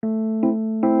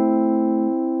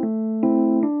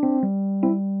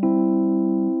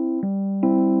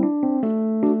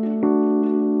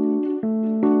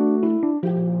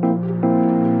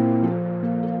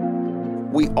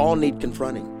all need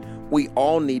confronting. We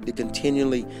all need to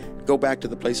continually go back to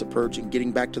the place of purging,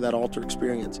 getting back to that altar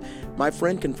experience. My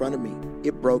friend confronted me.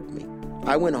 It broke me.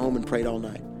 I went home and prayed all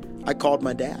night. I called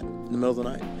my dad in the middle of the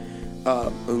night,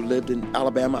 who lived in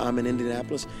Alabama. I'm in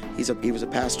Indianapolis. He was a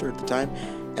pastor at the time.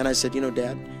 And I said,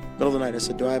 Dad, middle of the night, I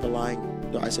said, do I lie?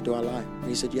 And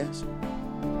he said, yes.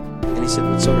 And he said,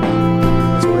 well, so did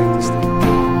I. Let's break this thing.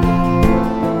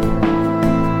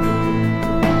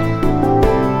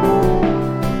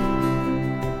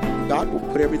 God will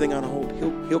put everything on hold.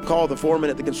 He'll call the foreman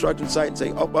at the construction site and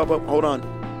say, up, hold on.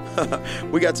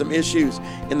 We got some issues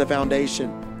in the foundation.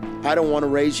 I don't want to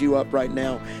raise you up right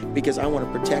now because I want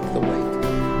to protect the weight.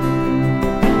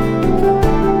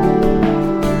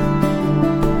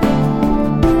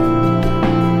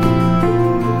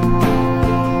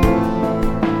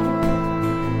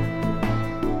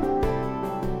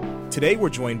 Today we're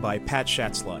joined by Pat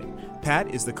Shatzline.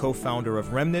 Pat is the co-founder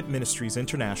of Remnant Ministries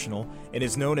International and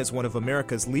is known as one of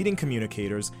America's leading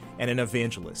communicators and an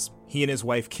evangelist. He and his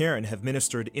wife Karen have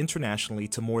ministered internationally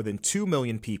to more than 2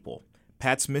 million people.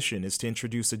 Pat's mission is to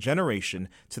introduce a generation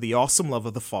to the awesome love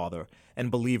of the Father and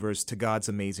believers to God's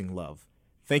amazing love.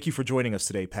 Thank you for joining us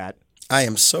today, Pat. I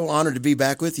am so honored to be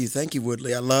back with you. Thank you,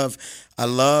 Woodley. I love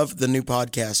the new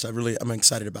podcast. I'm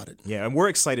excited about it. Yeah, and we're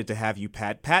excited to have you,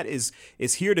 Pat. Pat is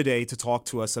here today to talk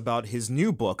to us about his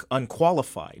new book,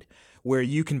 Unqualified, where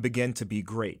you can begin to be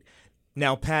great.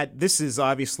 Now, Pat, this is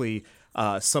obviously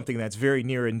something that's very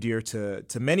near and dear to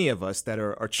many of us that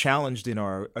are challenged in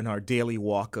our daily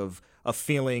walk of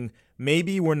feeling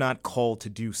maybe we're not called to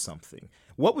do something.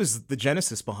 What was the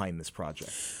genesis behind this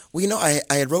project? Well, I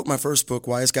had wrote my first book,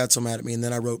 Why Is God So Mad at Me? And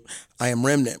then I wrote I Am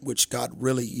Remnant, which God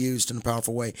really used in a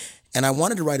powerful way. And I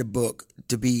wanted to write a book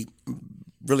to be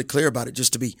really clear about it,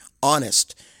 just to be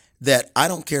honest, that I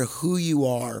don't care who you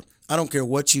are, I don't care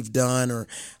what you've done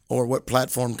or what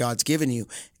platform God's given you,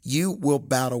 you will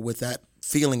battle with that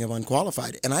feeling of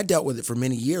unqualified. And I dealt with it for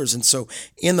many years. And so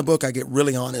in the book, I get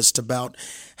really honest about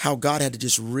how God had to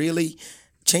just really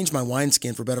change my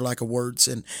wineskin, for better lack of words.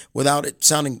 And without it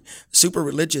sounding super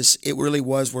religious, it really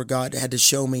was where God had to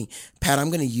show me, Pat, I'm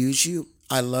going to use you.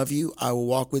 I love you. I will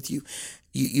walk with you.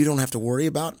 You don't have to worry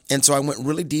about. And so I went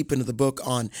really deep into the book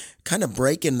on kind of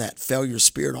breaking that failure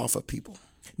spirit off of people.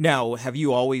 Now, have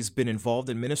you always been involved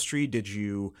in ministry? Did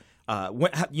you,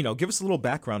 give us a little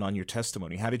background on your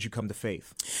testimony. How did you come to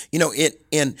faith?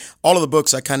 In all of the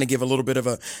books, I kind of give a little bit of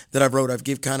that I've wrote. I've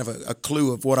give kind of a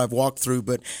clue of what I've walked through.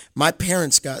 But my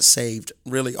parents got saved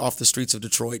really off the streets of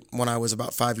Detroit when I was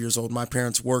about 5 years old. My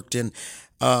parents worked in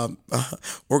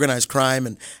organized crime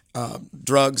and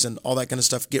drugs and all that kind of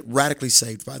stuff, get radically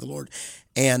saved by the Lord.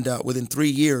 And within 3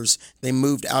 years, they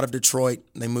moved out of Detroit.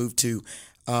 They moved to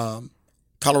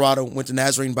Colorado, went to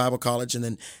Nazarene Bible College, and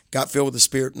then got filled with the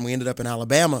Spirit, and we ended up in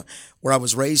Alabama, where I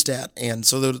was raised at. And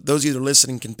so those of you that are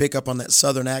listening can pick up on that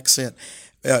Southern accent.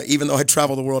 Even though I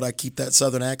travel the world, I keep that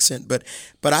Southern accent. But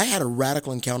I had a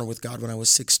radical encounter with God when I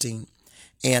was 16,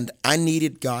 and I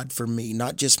needed God for me,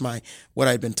 not just what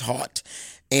I'd been taught.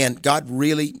 And God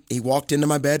really, He walked into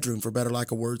my bedroom, for better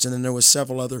lack of words, and then there was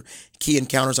several other key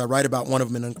encounters. I write about one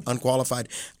of them in Unqualified,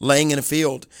 laying in a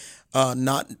field,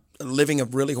 not living a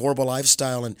really horrible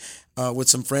lifestyle, and with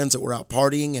some friends that were out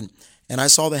partying, and I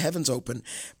saw the heavens open.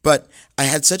 But I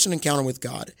had such an encounter with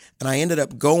God, and I ended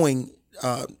up going,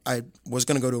 I was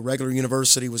going to go to a regular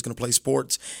university, was going to play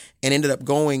sports, and ended up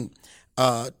going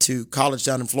to college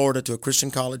down in Florida, to a Christian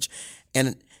college,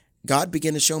 and God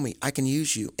began to show me, I can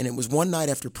use you. And it was one night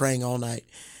after praying all night,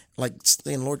 like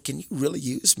saying, Lord, can you really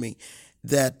use me?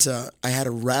 That I had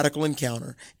a radical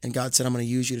encounter, and God said, I'm going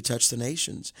to use you to touch the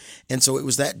nations. And so it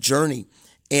was that journey.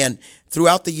 And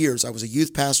throughout the years, I was a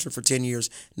youth pastor for 10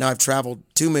 years. Now I've traveled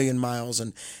 2 million miles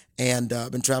and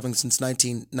been traveling since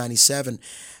 1997.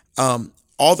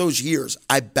 All those years,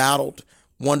 I battled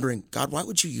wondering, God, why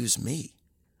would you use me?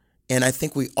 And I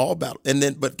think we all battle.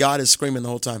 But God is screaming the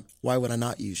whole time, why would I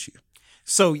not use you?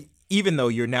 So even though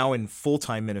you're now in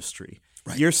full-time ministry,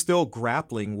 right, you're still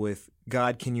grappling with,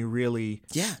 God, can you really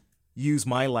use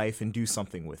my life and do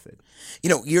something with it?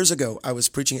 Years ago, I was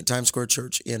preaching at Times Square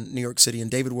Church in New York City,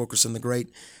 and David Wilkerson, the great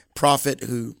prophet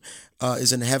who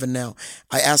is in heaven now,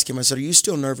 I asked him, I said, are you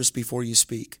still nervous before you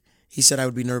speak? He said, I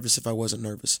would be nervous if I wasn't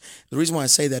nervous. The reason why I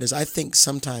say that is I think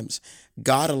sometimes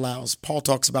God allows, Paul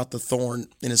talks about the thorn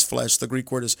in his flesh. The Greek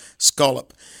word is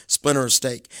scallop, splinter or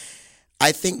stake.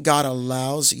 I think God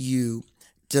allows you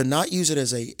to not use it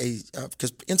as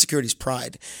because insecurity is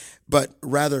pride, but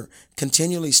rather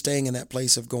continually staying in that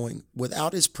place of going,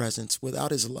 without His presence,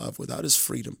 without His love, without His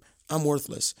freedom, I'm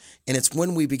worthless. And it's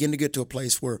when we begin to get to a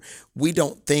place where we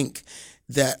don't think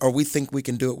that, or we think we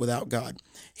can do it without God.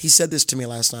 He said this to me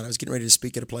last night. I was getting ready to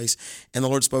speak at a place, and the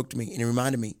Lord spoke to me, and he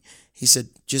reminded me. He said,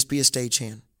 just be a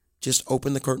stagehand. Just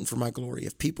open the curtain for my glory.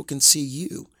 If people can see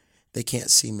you, they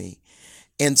can't see me.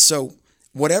 And so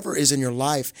whatever is in your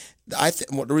life,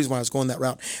 the reason why I was going that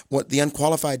route, what the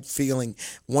unqualified feeling,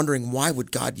 wondering why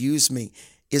would God use me,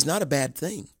 is not a bad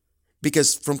thing.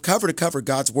 Because from cover to cover,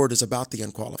 God's word is about the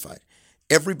unqualified.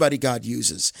 Everybody God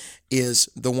uses is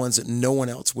the ones that no one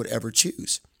else would ever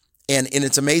choose. And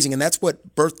it's amazing. And that's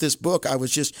what birthed this book. I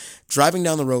was just driving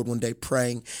down the road one day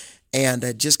praying, and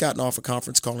I'd just gotten off a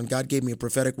conference call, and God gave me a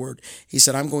prophetic word. He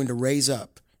said, I'm going to raise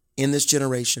up in this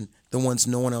generation the ones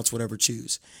no one else would ever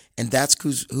choose. And that's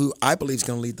who I believe is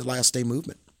going to lead the last day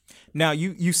movement. Now,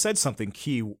 you said something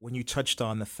key when you touched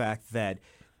on the fact that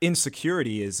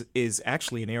insecurity is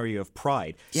actually an area of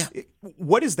pride. Yeah.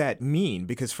 What does that mean?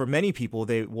 Because for many people,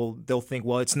 they'll think,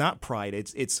 well, it's not pride.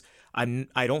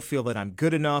 I don't feel that I'm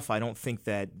good enough. I don't think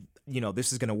that,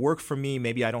 this is going to work for me.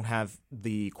 Maybe I don't have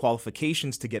the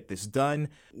qualifications to get this done.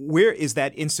 Where is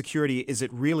that insecurity? Is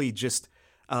it really just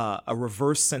a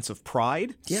reverse sense of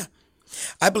pride? Yeah.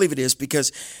 I believe it is,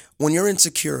 because when you're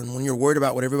insecure and when you're worried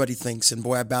about what everybody thinks, and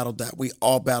boy, I battled that. We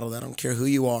all battle that. I don't care who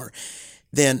you are.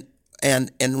 Then,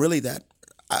 and really that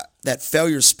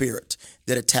failure spirit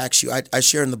that attacks you. I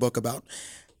share in the book about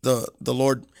the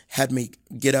Lord had me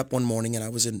get up one morning, and I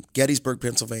was in Gettysburg,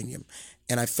 Pennsylvania,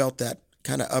 and I felt that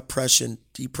kind of oppression,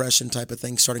 depression type of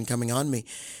thing starting coming on me.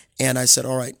 And I said,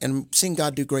 all right, and I'm seeing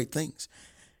God do great things.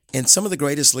 And some of the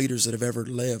greatest leaders that have ever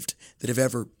lived, that have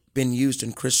ever been used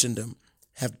in Christendom,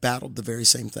 have battled the very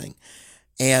same thing.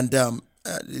 And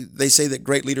they say that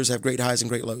great leaders have great highs and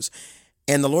great lows.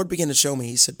 And the Lord began to show me,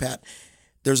 he said, Pat,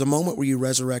 there's a moment where you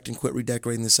resurrect and quit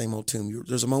redecorating the same old tomb.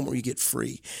 There's a moment where you get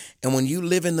free. And when you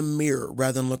live in the mirror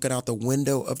rather than looking out the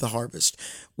window of the harvest,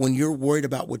 when you're worried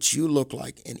about what you look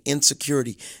like and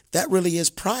insecurity, that really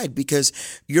is pride, because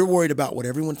you're worried about what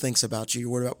everyone thinks about you. You're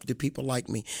worried about, do people like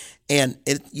me? And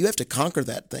you have to conquer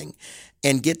that thing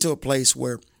and get to a place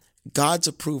where God's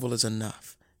approval is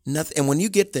enough. Nothing. And when you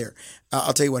get there,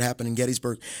 I'll tell you what happened in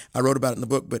Gettysburg. I wrote about it in the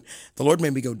book, but the Lord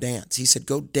made me go dance. He said,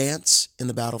 go dance in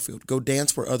the battlefield. Go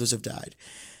dance where others have died.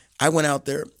 I went out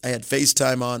there. I had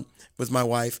FaceTime on with my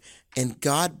wife, and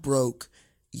God broke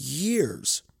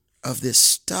years of this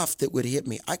stuff that would hit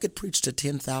me. I could preach to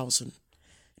 10,000,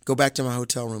 go back to my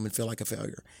hotel room and feel like a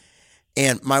failure.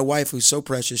 And my wife, who's so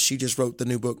precious, she just wrote the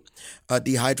new book,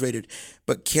 Dehydrated.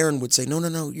 But Karen would say,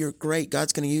 no, you're great.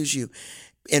 God's going to use you.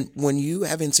 And when you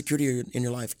have insecurity in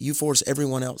your life, you force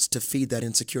everyone else to feed that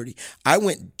insecurity. I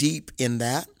went deep in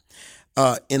that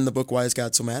in the book, Why Is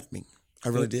God So Mad at Me? I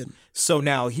really did. So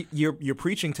now you're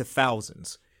preaching to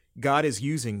thousands. God is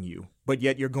using you, but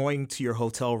yet you're going to your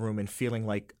hotel room and feeling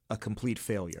like a complete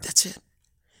failure. That's it.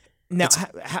 Now,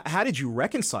 how did you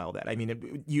reconcile that? I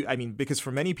mean, because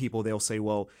for many people, they'll say,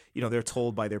 well, they're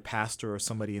told by their pastor or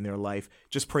somebody in their life,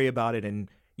 just pray about it and,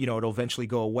 it'll eventually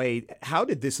go away. How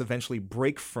did this eventually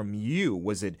break from you?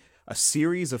 Was it a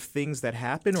series of things that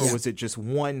happened, or was it just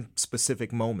one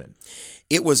specific moment?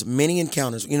 It was many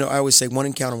encounters. I always say one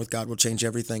encounter with God will change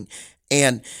everything.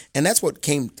 And that's what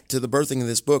came to the birthing of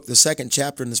this book. The second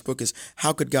chapter in this book is,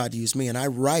 how could God use me? And I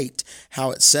write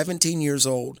how at 17 years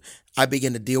old, I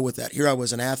began to deal with that. Here I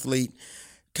was, an athlete,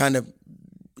 kind of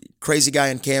crazy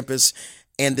guy on campus,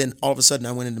 and then all of a sudden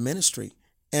I went into ministry.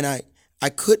 And I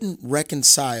couldn't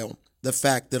reconcile the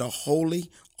fact that a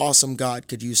holy, awesome God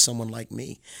could use someone like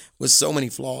me with so many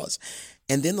flaws.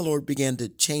 And then the Lord began to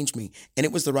change me. And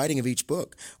it was the writing of each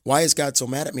book. Why is God so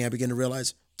mad at me? I began to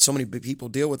realize so many people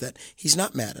deal with that. He's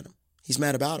not mad at him. He's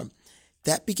mad about him.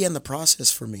 That began the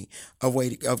process for me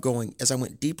of going, as I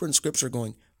went deeper in Scripture,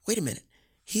 going, wait a minute,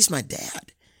 he's my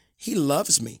dad. He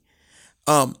loves me.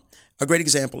 A great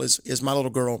example is my little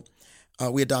girl.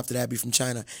 We adopted Abby from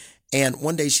China. And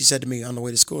one day she said to me on the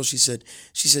way to school, she said,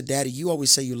 Daddy, you always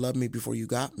say you love me before you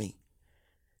got me.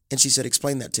 And she said,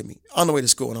 explain that to me on the way to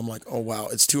school. And I'm like, oh, wow,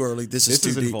 it's too early. This is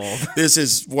too deep. Involved. This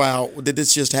is, wow, did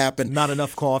this just happen? Not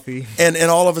enough coffee. And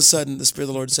all of a sudden, the Spirit of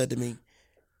the Lord said to me,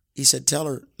 he said, tell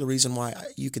her the reason why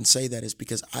you can say that is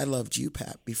because I loved you,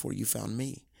 Pat, before you found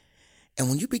me. And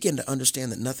when you begin to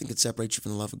understand that nothing can separate you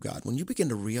from the love of God, when you begin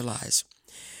to realize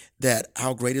that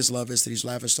how great his love is, that he's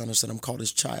lavished on us, that I'm called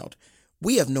his child,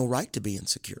 we have no right to be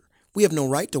insecure. We have no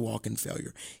right to walk in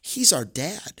failure. He's our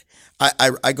dad.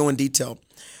 I go in detail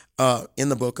in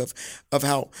the book of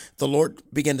how the Lord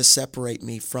began to separate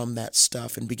me from that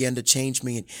stuff and began to change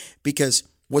me, because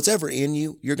what's ever in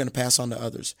you, you're going to pass on to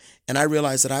others. And I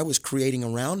realized that I was creating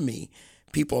around me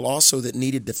people also that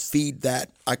needed to feed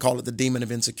that. I call it the demon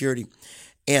of insecurity.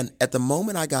 And at the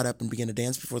moment I got up and began to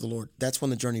dance before the Lord, that's when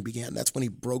the journey began. That's when he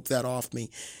broke that off me.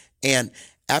 And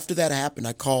after that happened,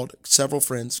 I called several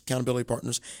friends, accountability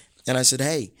partners, and I said,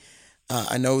 hey,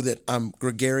 I know that I'm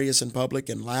gregarious in public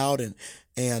and loud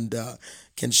and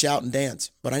can shout and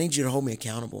dance, but I need you to hold me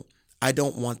accountable. I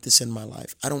don't want this in my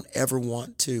life. I don't ever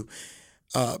want to,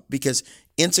 because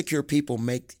insecure people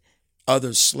make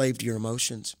others slave to your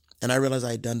emotions. And I realized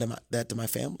I had done that to my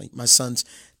family. My son's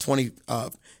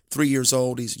 23 years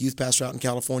old. He's a youth pastor out in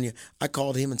California. I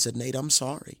called him and said, Nate, I'm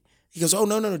sorry. He goes, oh,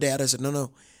 no, Dad. I said,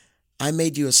 no. I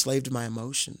made you a slave to my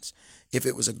emotions. If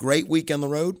it was a great week on the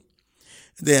road,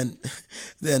 then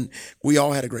we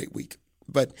all had a great week.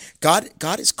 But God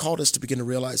has called us to begin to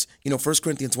realize, 1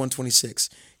 Corinthians 1:26,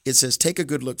 it says, take a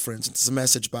good look, friends. It's a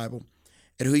Message Bible,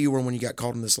 at who you were when you got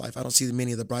called in this life. I don't see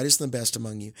many of the brightest and the best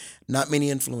among you, not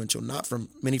many influential,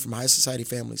 many from high society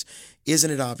families. Isn't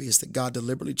it obvious that God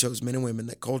deliberately chose men and women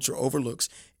that culture overlooks,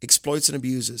 exploits, and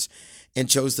abuses, and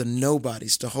chose the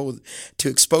nobodies to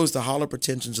expose the hollow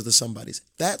pretensions of the somebodies?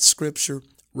 That scripture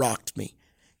rocked me.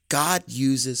 God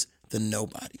uses the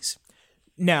nobodies.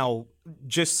 Now,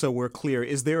 just so we're clear,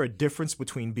 is there a difference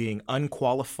between being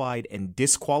unqualified and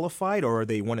disqualified, or are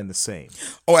they one and the same?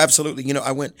 Oh, absolutely.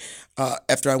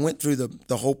 After I went through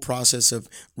the whole process of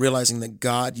realizing that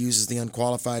God uses the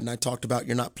unqualified, and I talked about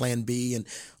you're not plan B, and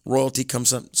royalty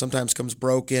sometimes comes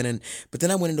broken, but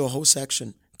then I went into a whole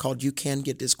section called You Can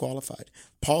Get Disqualified.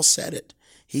 Paul said it.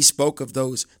 He spoke of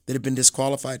those that have been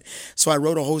disqualified. So I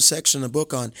wrote a whole section in the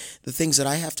book on the things that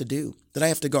I have to do, that I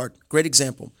have to guard. Great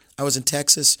example. I was in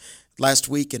Texas last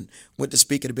week and went to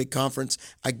speak at a big conference.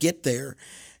 I get there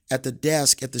at the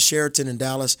desk at the Sheraton in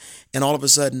Dallas, and all of a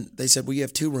sudden they said, well, you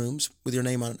have 2 rooms with your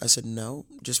name on it. I said, no,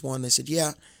 just one. They said,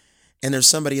 yeah, and there's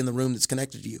somebody in the room that's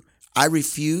connected to you. I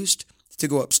refused to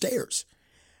go upstairs.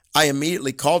 I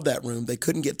immediately called that room. They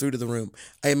couldn't get through to the room.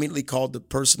 I immediately called the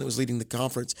person that was leading the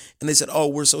conference, and they said, oh,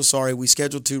 we're so sorry. We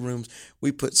scheduled 2 rooms.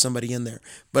 We put somebody in there.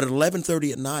 But at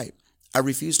 11:30 at night, I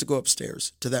refused to go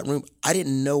upstairs to that room. I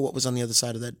didn't know what was on the other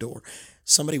side of that door.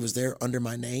 Somebody was there under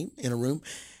my name in a room,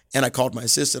 and I called my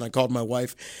assistant. I called my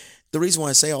wife. The reason why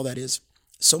I say all that is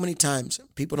so many times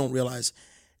people don't realize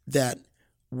that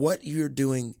what you're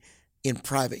doing in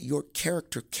private, your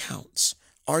character counts.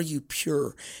 Are you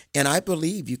pure? And I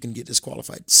believe you can get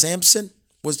disqualified. Samson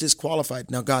was disqualified.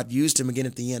 Now, God used him again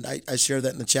at the end. I share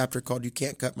that in the chapter called You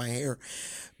Can't Cut My Hair.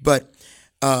 But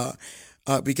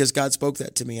because God spoke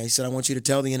that to me. He said, I want you to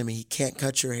tell the enemy he can't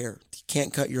cut your hair. He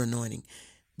can't cut your anointing.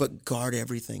 But guard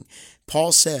everything.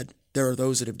 Paul said there are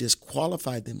those that have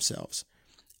disqualified themselves.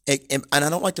 And I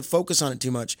don't like to focus on it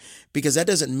too much, because that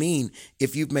doesn't mean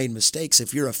if you've made mistakes,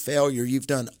 if you're a failure, you've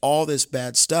done all this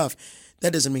bad stuff,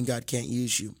 that doesn't mean God can't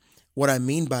use you. What I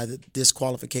mean by the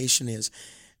disqualification is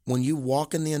when you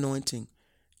walk in the anointing,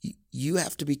 you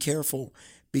have to be careful,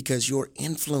 because your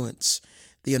influence,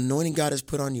 the anointing God has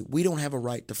put on you, we don't have a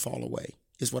right to fall away,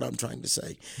 is what I'm trying to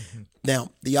say. Mm-hmm.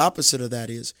 Now, the opposite of that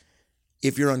is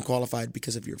if you're unqualified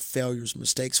because of your failures,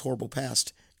 mistakes, horrible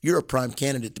past, you're a prime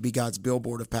candidate to be God's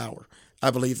billboard of power.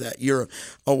 I believe that.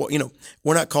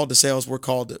 We're not called to sales, we're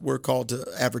called to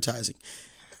advertising.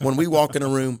 When we walk in a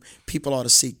room, people ought to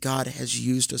see God has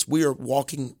used us. We are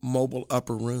walking mobile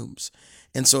upper rooms.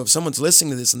 And so if someone's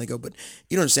listening to this and they go, but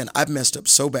you don't understand, I've messed up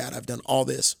so bad, I've done all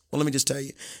this. Well, let me just tell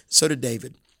you, so did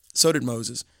David, so did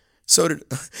Moses, so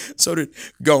did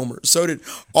Gomer, so did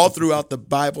all throughout the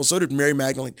Bible, so did Mary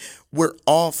Magdalene. We're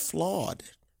all flawed,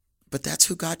 but that's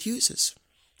who God uses.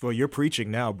 Well, you're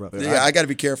preaching now, brother. Yeah, I got to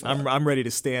be careful. I'm ready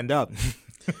to stand up.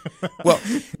 Well,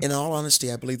 in all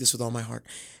honesty, I believe this with all my heart,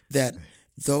 that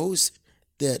those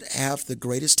that have the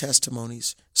greatest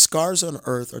testimonies, scars on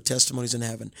earth are testimonies in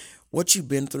heaven. What you've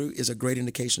been through is a great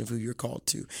indication of who you're called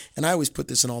to. And I always put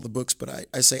this in all the books, but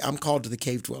I say I'm called to the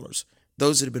cave dwellers,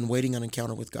 those that have been waiting on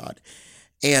encounter with God.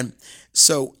 And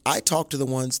so I talk to the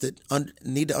ones that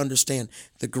need to understand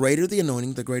the greater the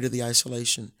anointing, the greater the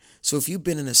isolation. So if you've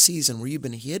been in a season where you've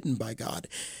been hidden by God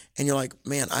and you're like,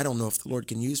 man, I don't know if the Lord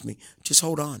can use me, just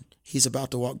hold on. He's about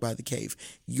to walk by the cave.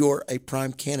 You're a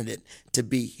prime candidate to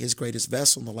be his greatest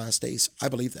vessel in the last days. I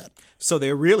believe that. So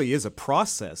there really is a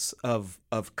process of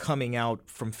coming out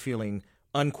from feeling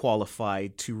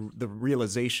unqualified to the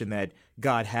realization that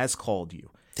God has called you.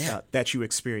 That you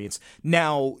experience.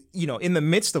 Now, in the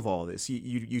midst of all this,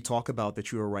 you talk about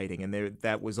that you were writing, and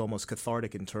that was almost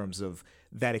cathartic in terms of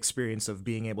that experience of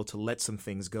being able to let some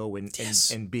things go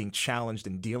and being challenged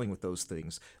and dealing with those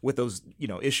things, with those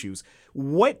issues.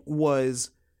 What was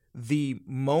the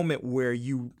moment where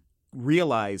you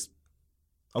realized,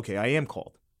 okay, I am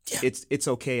called. Yeah. It's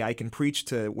okay. I can preach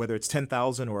to whether it's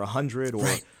 10,000 or 100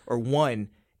 Right. or one,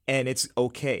 and it's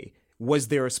okay. Was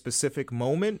there a specific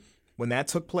moment when that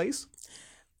took place?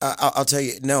 I'll tell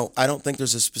you, no, I don't think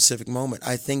there's a specific moment.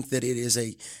 I think that it is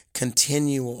a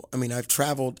continual, I've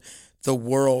traveled the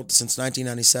world since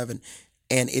 1997,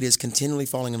 and it is continually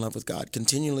falling in love with God,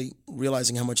 continually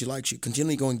realizing how much He likes you,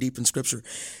 continually going deep in Scripture.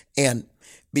 And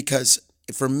because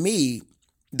for me,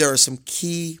 there are some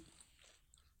key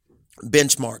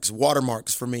benchmarks,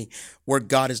 watermarks for me, where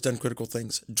God has done critical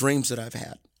things, dreams that I've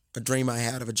had. A dream I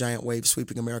had of a giant wave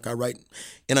sweeping America. I write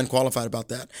in Unqualified about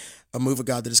that, a move of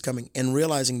God that is coming, and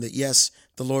realizing that, yes,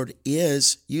 the Lord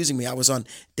is using me. I was on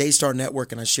Daystar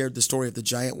Network, and I shared the story of the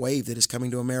giant wave that is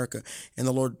coming to America, and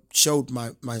the Lord showed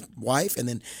my wife and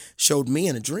then showed me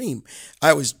in a dream.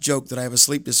 I always joke that I have a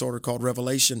sleep disorder called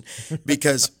revelation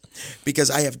because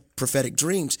I have prophetic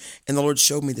dreams, and the Lord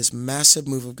showed me this massive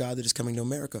move of God that is coming to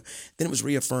America. Then it was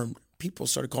reaffirmed. People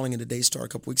started calling into Daystar a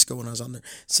couple weeks ago when I was on there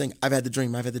saying, I've had the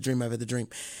dream, I've had the dream, I've had the dream.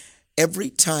 Every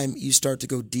time you start to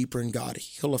go deeper in God,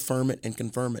 He'll affirm it and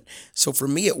confirm it. So for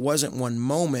me, it wasn't one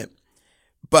moment,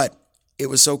 but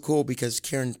it was so cool because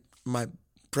Karen, my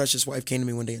precious wife, came to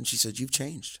me one day and she said, you've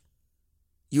changed.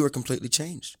 You are completely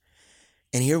changed.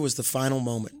 And here was the final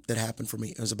moment that happened for me.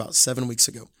 It was about 7 weeks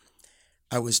ago.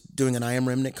 I was doing an I Am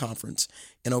Remnant conference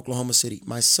in Oklahoma City.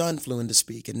 My son flew in to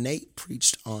speak, and Nate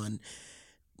preached on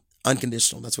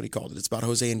Unconditional, that's what he called it. It's about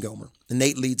Jose and Gomer. And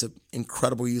Nate leads an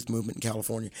incredible youth movement in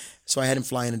California. So I had him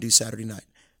fly in and do Saturday night.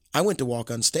 I went to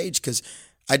walk on stage because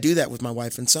I do that with my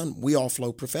wife and son. We all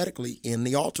flow prophetically in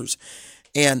the altars.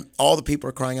 And all the people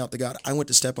are crying out to God. I went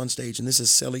to step on stage, and this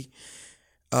is silly.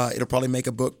 It'll probably make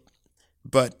a book.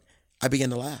 But I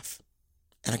began to laugh.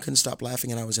 And I couldn't stop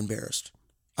laughing, and I was embarrassed.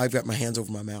 I've got my hands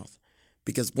over my mouth,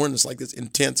 because we're in this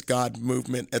intense God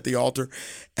movement at the altar,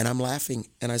 and I'm laughing.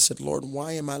 And I said, Lord,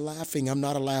 why am I laughing? I'm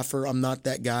not a laugher. I'm not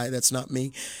that guy. That's not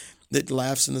me that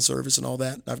laughs in the service and all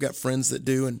that. I've got friends that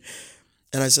do. And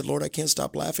I said, Lord, I can't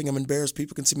stop laughing. I'm embarrassed.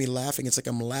 People can see me laughing. It's like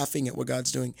I'm laughing at what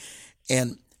God's doing.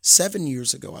 And 7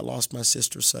 years ago, I lost my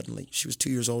sister suddenly. She was 2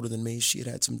 years older than me. She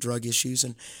had some drug issues.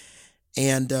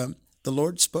 And the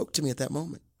Lord spoke to me at that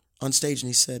moment on stage, and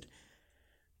He said,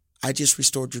 I just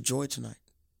restored your joy tonight.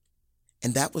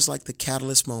 And that was like the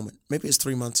catalyst moment. Maybe it's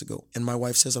 3 months ago. And my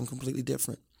wife says I'm completely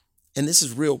different. And this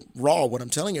is real raw, what I'm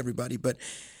telling everybody. But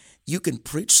you can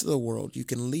preach to the world. You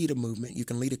can lead a movement. You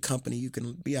can lead a company. You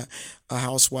can be a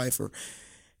housewife.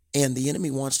 And the enemy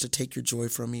wants to take your joy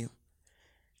from you.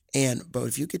 But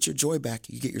if you get your joy back,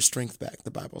 you get your strength back,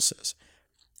 the Bible says.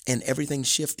 And everything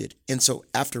shifted. And so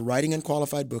after writing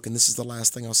Unqualified book, and this is the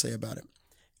last thing I'll say about it,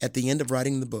 at the end of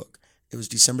writing the book, it was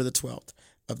December the 12th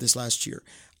of this last year,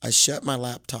 I shut my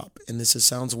laptop, and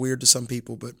sounds weird to some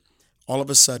people, but all of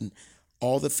a sudden,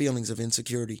 all the feelings of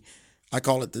insecurity, I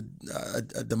call it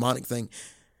a demonic thing,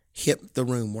 hit the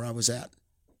room where I was at,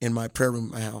 in my prayer room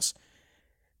at my house.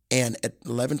 And at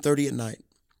 11:30 at night,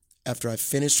 after I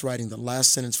finished writing the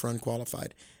last sentence for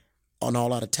Unqualified, an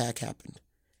all-out attack happened.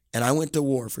 And I went to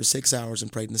war for 6 hours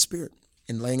and prayed in the Spirit,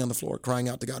 and laying on the floor, crying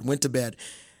out to God, went to bed,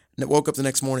 and I woke up the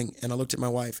next morning, and I looked at my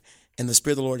wife, and the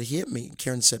Spirit of the Lord hit me.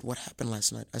 Karen said, what happened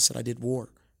last night? I said, I did war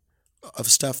of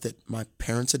stuff that my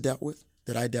parents had dealt with,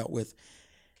 that I dealt with.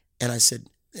 And I said,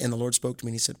 and the Lord spoke to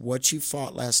me, and He said, what you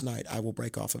fought last night, I will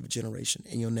break off of a generation,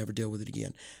 and you'll never deal with it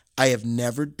again. I have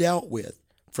never dealt with,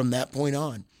 from that point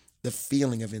on, the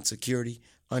feeling of insecurity,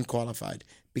 unqualified,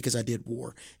 because I did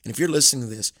war. And if you're listening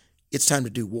to this, it's time to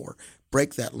do war.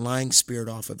 Break that lying spirit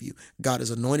off of you. God has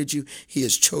anointed you. He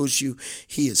has chose you.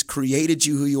 He has created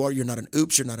you who you are. You're not an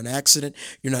oops. You're not an accident.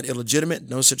 You're not illegitimate.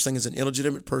 No such thing as an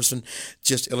illegitimate person,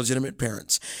 just illegitimate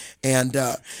parents. And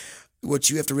what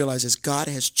you have to realize is God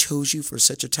has chose you for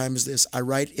such a time as this. I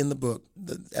write in the book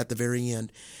at the very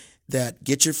end that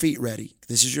get your feet ready.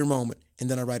 This is your moment. And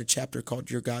then I write a chapter called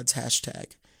Your God's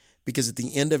Hashtag. Because at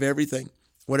the end of everything,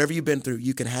 whatever you've been through,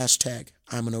 you can hashtag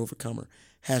I'm an overcomer.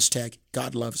 Hashtag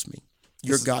God loves me.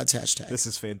 Your God's hashtag. This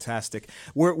is fantastic.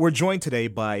 We're joined today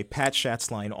by Pat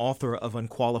Shatzline, author of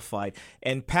Unqualified.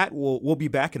 And Pat will be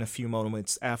back in a few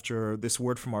moments after this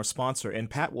word from our sponsor. And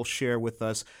Pat will share with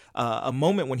us a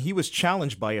moment when he was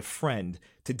challenged by a friend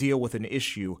to deal with an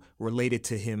issue related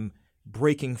to him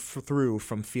breaking through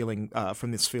from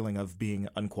this feeling of being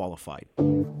unqualified.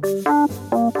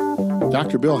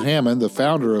 Dr. Bill Hammond, the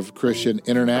founder of Christian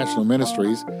International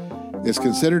Ministries, is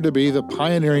considered to be the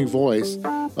pioneering voice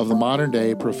of the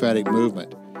modern-day prophetic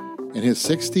movement. In his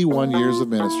 61 years of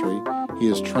ministry, he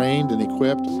has trained and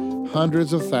equipped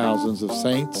hundreds of thousands of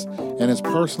saints and has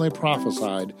personally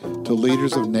prophesied to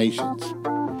leaders of nations.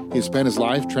 He spent his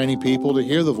life training people to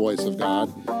hear the voice of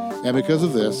God and because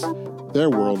of this,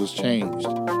 their world has changed.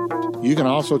 You can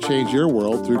also change your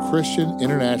world through Christian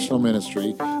International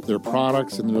Ministry, their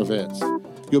products, and their events.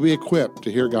 You'll be equipped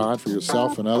to hear God for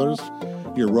yourself and others,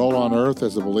 your role on earth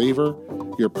as a believer,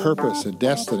 your purpose and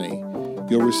destiny.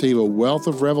 You'll receive a wealth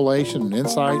of revelation and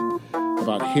insight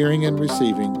about hearing and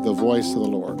receiving the voice of the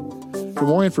Lord. For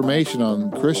more information on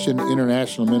Christian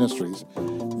International Ministries,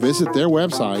 visit their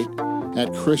website at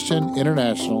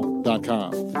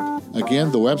christianinternational.com.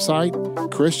 Again, the website,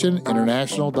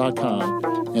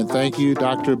 christianinternational.com. And thank you,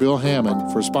 Dr. Bill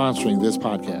Hammond, for sponsoring this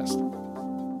podcast.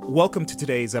 Welcome to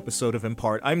today's episode of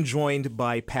Impart. I'm joined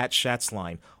by Pat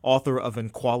Shatzline, author of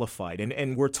Unqualified,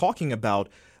 and we're talking about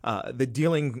the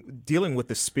dealing with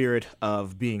the spirit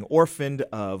of being orphaned,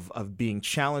 of being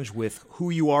challenged with who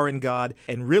you are in God,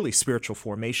 and really spiritual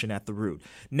formation at the root.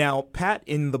 Now, Pat,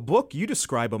 in the book, you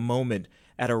describe a moment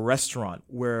at a restaurant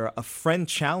where a friend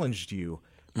challenged you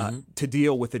to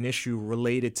deal with an issue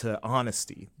related to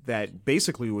honesty that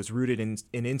basically was rooted in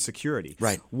insecurity.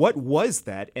 Right. What was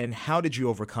that, and how did you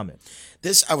overcome it?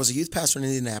 I was a youth pastor in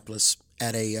Indianapolis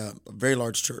at a very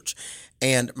large church,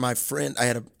 and my friend, I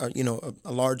had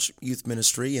a large youth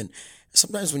ministry, and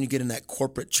sometimes when you get in that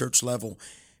corporate church level,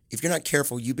 if you're not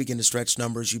careful, you begin to stretch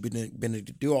numbers, you begin to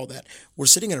do all that. We're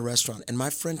sitting at a restaurant, and my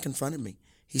friend confronted me.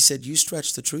 He said, "You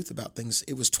stretched the truth about things."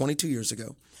 It was 22 years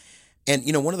ago. And,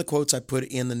 one of the quotes I put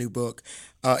in the new book,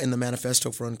 in the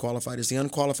manifesto for Unqualified, is the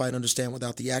unqualified understand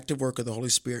without the active work of the Holy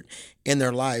Spirit in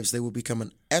their lives, they will become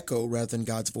an echo rather than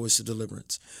God's voice of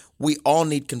deliverance. We all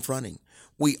need confronting.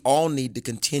 We all need to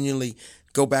continually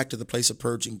go back to the place of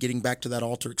purging, getting back to that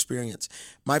altar experience.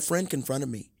 My friend confronted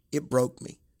me. It broke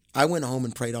me. I went home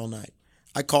and prayed all night.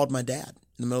 I called my dad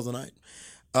in the middle of the night,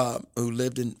 who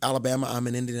lived in Alabama. I'm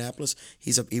in Indianapolis.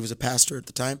 He was a pastor at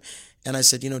the time. And I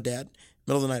said, Dad,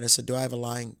 middle of the night, I said, do I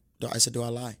lie? And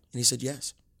he said,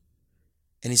 yes.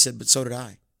 And he said, but so did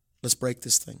I. Let's break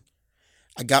this thing.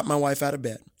 I got my wife out of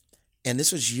bed, and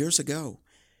this was years ago.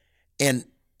 And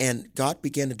God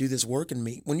began to do this work in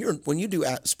me. When you do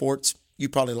sports, you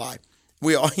probably lie.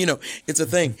 We all, it's a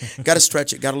thing. Got to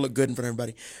stretch it. Got to look good in front of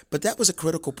everybody. But that was a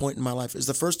critical point in my life. It was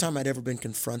the first time I'd ever been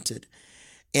confronted.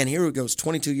 And here it goes,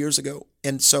 22 years ago.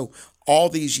 And so all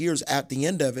these years, at the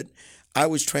end of it, I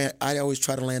always try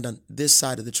to land on this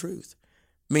side of the truth.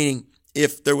 Meaning,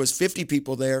 if there was 50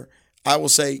 people there, I will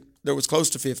say there was close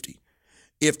to 50.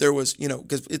 If there was,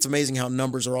 because it's amazing how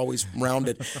numbers are always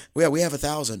rounded. We have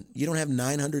 1,000. You don't have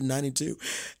 992.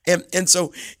 And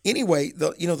so anyway,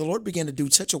 the Lord began to do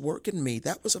such a work in me.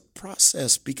 That was a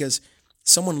process because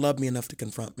someone loved me enough to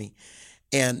confront me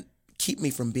and keep me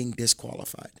from being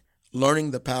disqualified.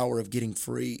 Learning the power of getting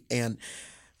free and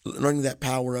learning that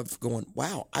power of going,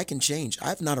 wow, I can change.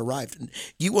 I've not arrived. And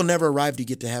you will never arrive to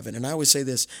get to heaven. And I always say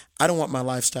this, I don't want my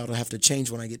lifestyle to have to change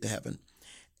when I get to heaven.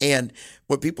 And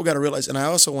what people got to realize, and I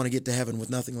also want to get to heaven with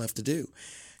nothing left to do.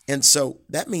 And so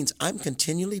that means I'm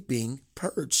continually being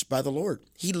purged by the Lord.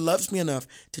 He loves me enough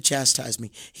to chastise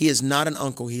me. He is not an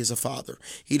uncle. He is a father.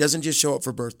 He doesn't just show up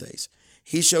for birthdays.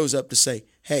 He shows up to say,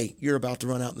 hey, you're about to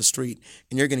run out in the street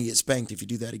and you're going to get spanked if you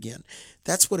do that again.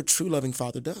 That's what a true loving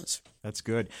father does. That's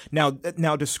good. Now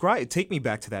take me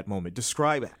back to that moment.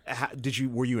 Describe,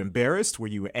 were you embarrassed? Were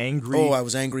you angry? Oh, I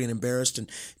was angry and embarrassed and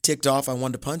ticked off. I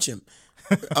wanted to punch him.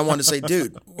 I wanted to say,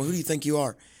 dude, who do you think you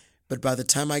are? But by the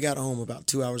time I got home about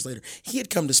 2 hours later, he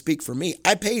had come to speak for me.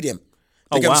 I paid him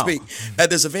to come speak at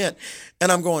this event.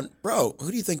 And I'm going, bro, who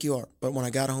do you think you are? But when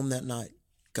I got home that night,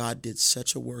 God did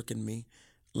such a work in me,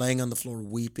 laying on the floor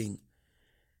weeping,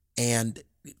 and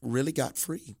really got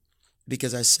free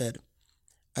because I said,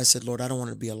 Lord, I don't want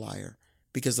to be a liar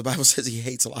because the Bible says he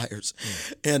hates liars.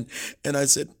 And I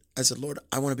said, Lord,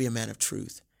 I want to be a man of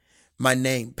truth. My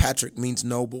name, Patrick, means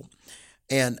noble.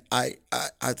 And I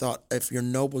thought, if you're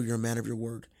noble, you're a man of your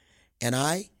word. And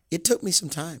it took me some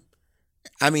time.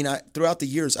 I mean, throughout the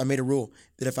years, I made a rule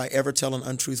that if I ever tell an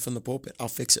untruth from the pulpit, I'll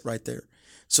fix it right there.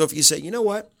 So if you say, you know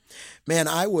what, man,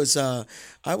 I was at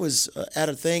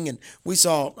a thing and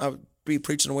I would be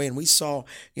preaching away and we saw,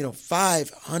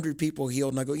 500 people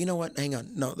healed. And I go, you know what, hang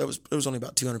on. No, there was only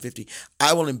about 250.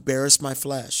 I will embarrass my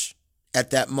flesh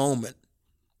at that moment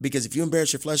because if you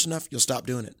embarrass your flesh enough, you'll stop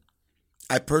doing it.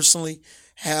 I personally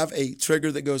have a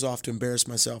trigger that goes off to embarrass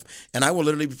myself. And I will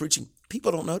literally be preaching.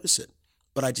 People don't notice it,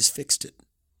 but I just fixed it.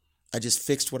 I just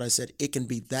fixed what I said. It can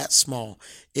be that small.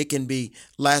 It can be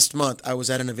last month I was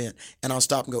at an event and I'll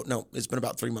stop and go, no, it's been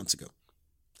about 3 months ago.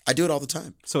 I do it all the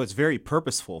time. So it's very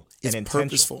purposeful and intentional.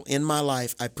 It's purposeful. In my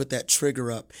life, I put that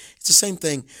trigger up. It's the same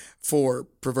thing for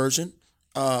perversion,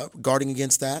 guarding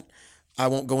against that. I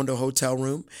won't go into a hotel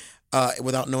room.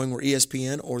 without knowing where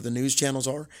ESPN or the news channels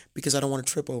are, because I don't want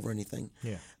to trip over anything.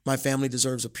 Yeah. My family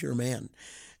deserves a pure man.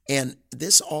 And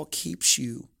this all keeps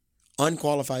you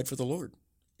unqualified for the Lord.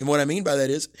 And what I mean by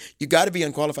that is you got to be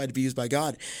unqualified to be used by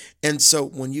God. And so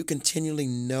when you continually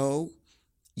know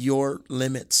your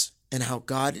limits and how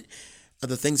God are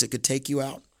the things that could take you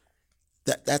out,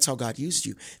 that's how God used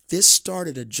you. This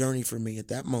started a journey for me at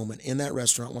that moment in that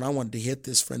restaurant when I wanted to hit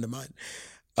this friend of mine.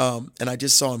 And I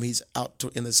just saw him. He's out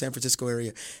in the San Francisco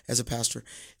area as a pastor.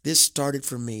 This started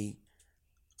for me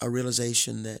a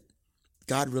realization that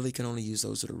God really can only use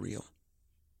those that are real.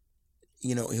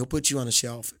 You know, he'll put you on a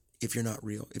shelf if you're not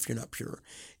real, if you're not pure,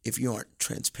 if you aren't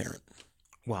transparent.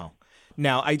 Wow.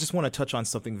 Now, I just want to touch on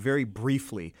something very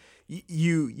briefly.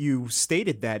 You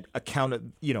stated that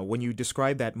when you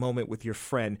described that moment with your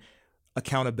friend,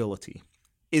 accountability.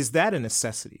 Is that a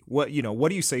necessity? What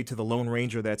do you say to the Lone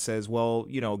Ranger that says, well,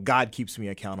 God keeps me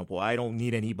accountable. I don't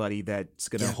need anybody that's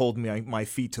going to hold my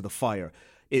feet to the fire.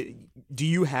 Do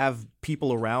you have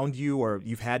people around you, or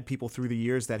you've had people through the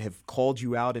years that have called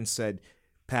you out and said,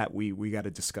 Pat, we got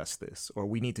to discuss this, or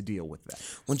we need to deal with that?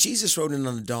 When Jesus rode in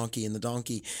on a donkey, and the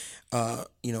donkey,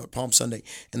 Palm Sunday,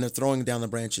 and they're throwing down the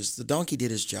branches, the donkey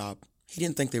did his job. He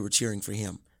didn't think they were cheering for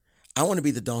him. I want to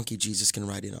be the donkey Jesus can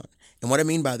ride in on. And what I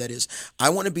mean by that is I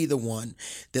want to be the one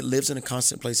that lives in a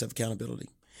constant place of accountability.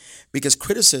 Because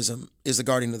criticism is the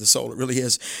guardian of the soul. It really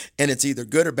is. And it's either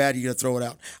good or bad. You're going to throw it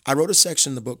out. I wrote a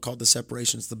section in the book called The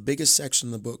Separation. It's the biggest section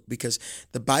in the book because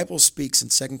the Bible speaks in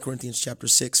 2 Corinthians chapter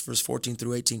 6, verse 14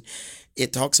 through 18.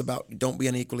 It talks about don't be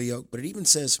unequally yoked. But it even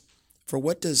says, for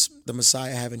what does the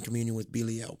Messiah have in communion with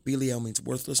Belial? Belial means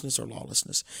worthlessness or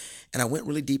lawlessness. And I went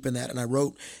really deep in that. And I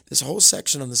wrote this whole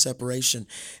section on the separation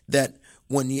that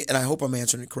and I hope I'm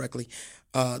answering it correctly,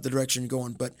 the direction you're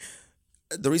going. But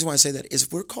the reason why I say that is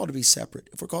if we're called to be separate,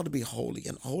 if we're called to be holy,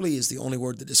 and holy is the only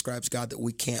word that describes God that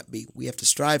we can't be. We have to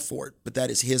strive for it, but that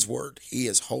is his word. He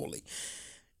is holy.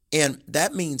 And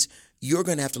that means you're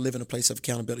going to have to live in a place of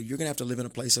accountability. You're going to have to live in a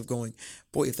place of going,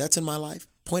 boy, if that's in my life,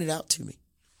 point it out to me.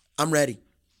 I'm ready.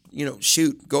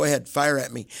 Shoot, go ahead, fire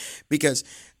at me. Because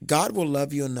God will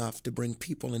love you enough to bring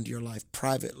people into your life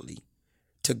privately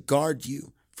to guard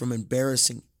you from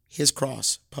embarrassing his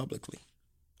cross publicly.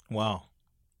 Wow.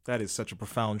 That is such a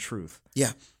profound truth.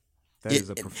 Yeah. That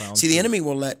is a profound See, truth. the enemy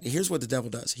here's what the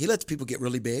devil does. He lets people get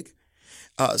really big.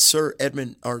 Sir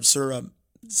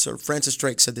Francis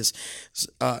Drake said this.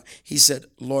 He said,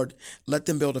 Lord, let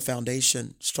them build a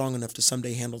foundation strong enough to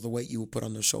someday handle the weight you will put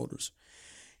on their shoulders.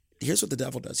 Here's what the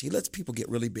devil does. He lets people get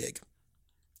really big,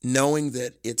 knowing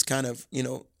that it's kind of,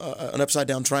 an upside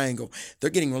down triangle. They're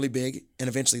getting really big, and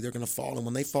eventually they're going to fall. And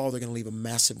when they fall, they're going to leave a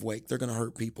massive wake. They're going to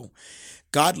hurt people.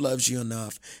 God loves you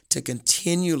enough to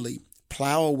continually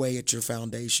plow away at your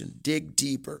foundation, dig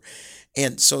deeper.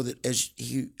 And so that as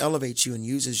he elevates you and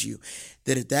uses you,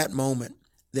 that at that moment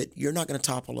that you're not going to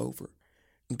topple over.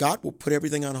 And God will put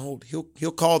everything on hold.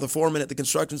 He'll call the foreman at the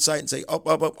construction site and say, up,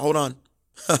 hold on.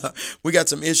 We got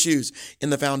some issues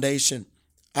in the foundation.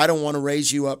 I don't want to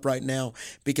raise you up right now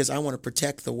because I want to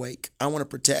protect the wake. I want to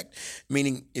protect,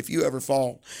 meaning if you ever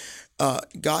fall,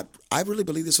 God, I really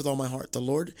believe this with all my heart. The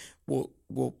Lord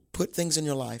will put things in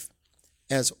your life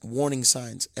as warning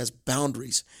signs, as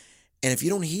boundaries. And if you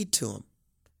don't heed to them,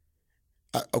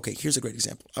 okay, here's a great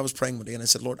example. I was praying one day and I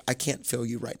said, Lord, I can't feel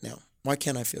you right now. Why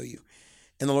can't I feel you?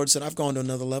 And the Lord said, I've gone to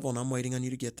another level and I'm waiting on you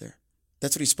to get there.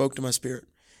 That's what he spoke to my spirit.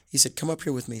 He said, come up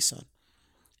here with me, son.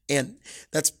 And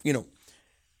that's,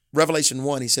 Revelation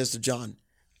 1, he says to John,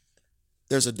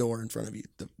 there's a door in front of you.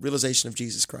 The realization of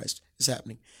Jesus Christ is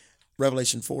happening.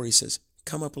 Revelation 4, he says,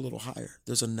 come up a little higher.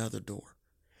 There's another door.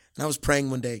 And I was praying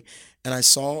one day, and I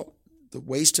saw the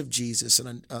waist of Jesus,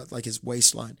 and like his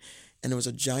waistline, and there was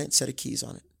a giant set of keys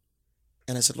on it.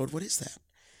 And I said, Lord, what is that?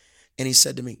 And he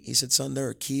said to me, he said, son, there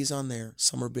are keys on there.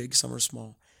 Some are big, some are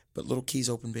small, but little keys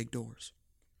open big doors.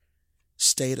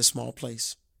 Stay at a small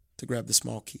place to grab the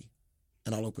small key,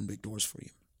 and I'll open big doors for you.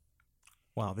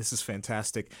 Wow, this is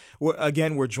fantastic.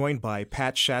 We're joined by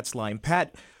Pat Shatzline.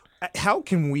 Pat, how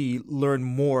can we learn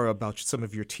more about some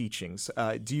of your teachings?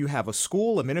 Do you have a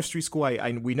school, a ministry school?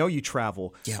 We know you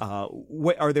travel. Yeah.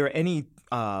 Are there any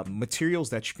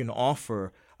materials that you can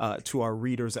offer to our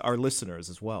readers, our listeners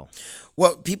as well?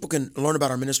 Well, people can learn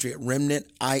about our ministry at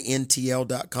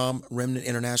remnantintl.com,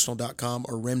 remnantinternational.com,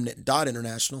 or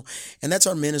remnant.international. And that's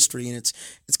our ministry, and it's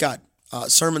got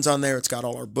sermons on there. It's got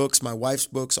all our books, my wife's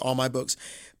books, all my books.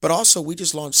 But also, we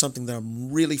just launched something that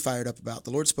I'm really fired up about.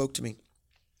 The Lord spoke to me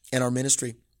in our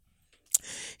ministry.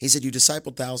 He said, you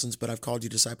discipled thousands, but I've called you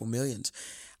disciple millions.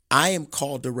 I am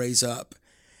called to raise up,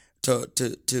 to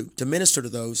minister to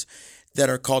those that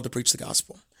are called to preach the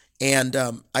gospel. And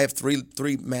I have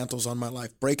three mantles on my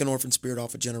life: break an orphan spirit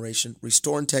off a generation,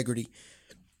 restore integrity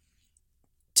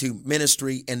to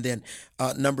ministry, and then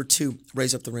number 2,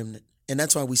 raise up the remnant. And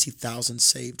that's why we see thousands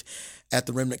saved at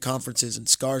the remnant conferences, and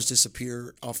scars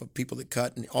disappear off of people that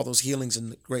cut, and all those healings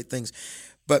and great things.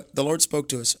 But the Lord spoke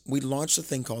to us. We launched a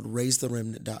thing called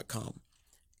raisetheremnant.com.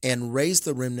 And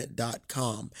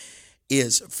raisetheremnant.com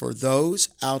is for those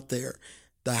out there,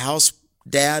 the house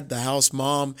dad, the house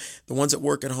mom, the ones that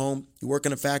work at home, you work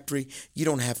in a factory, you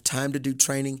don't have time to do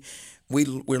training.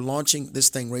 We're launching this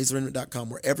thing, raisetheremnant.com,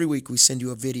 where every week we send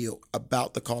you a video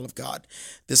about the call of God.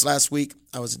 This last week,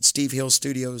 I was at Steve Hill's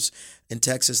studios in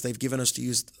Texas. They've given us to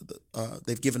use.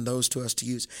 They've given those to us to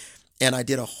use, and I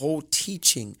did a whole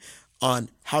teaching on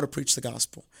how to preach the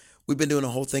gospel. We've been doing a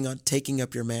whole thing on taking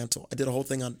up your mantle. I did a whole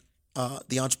thing on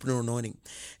the entrepreneur anointing.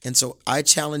 And so I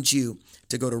challenge you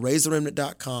to go to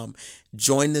raisetheremnant.com,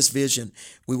 join this vision.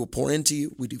 We will pour into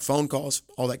you. We do phone calls,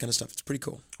 all that kind of stuff. It's pretty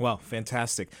cool. Wow,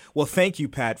 fantastic. Well, thank you,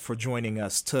 Pat, for joining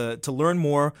us. To learn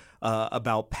more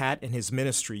about Pat and his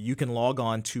ministry, you can log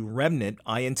on to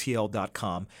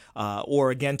remnantintl.com,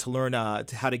 or again, to learn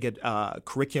how to get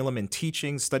curriculum and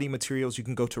teaching, study materials, you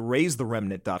can go to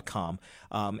raisetheremnant.com.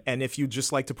 And if you'd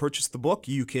just like to purchase the book,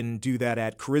 you can do that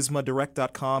at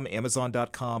charismadirect.com,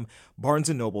 amazon.com,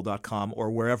 barnesandnoble.com, or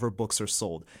wherever books are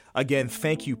sold. Again,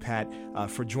 thank you, Pat,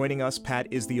 for joining us. Pat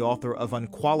is the author of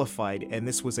Unqualified, and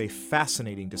this was a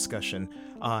fascinating discussion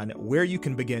on where you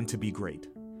can begin to be great.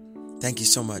 Thank you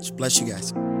so much. Bless you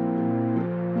guys.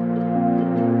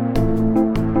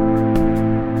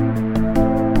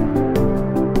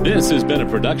 This has been a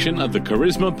production of the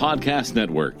Charisma Podcast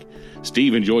Network.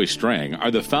 Steve and Joy Strang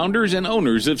are the founders and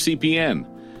owners of CPN.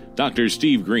 Dr.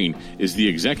 Steve Green is the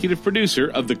executive producer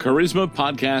of the Charisma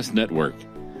Podcast Network.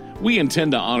 We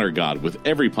intend to honor God with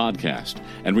every podcast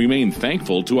and remain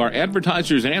thankful to our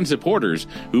advertisers and supporters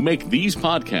who make these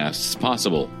podcasts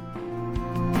possible.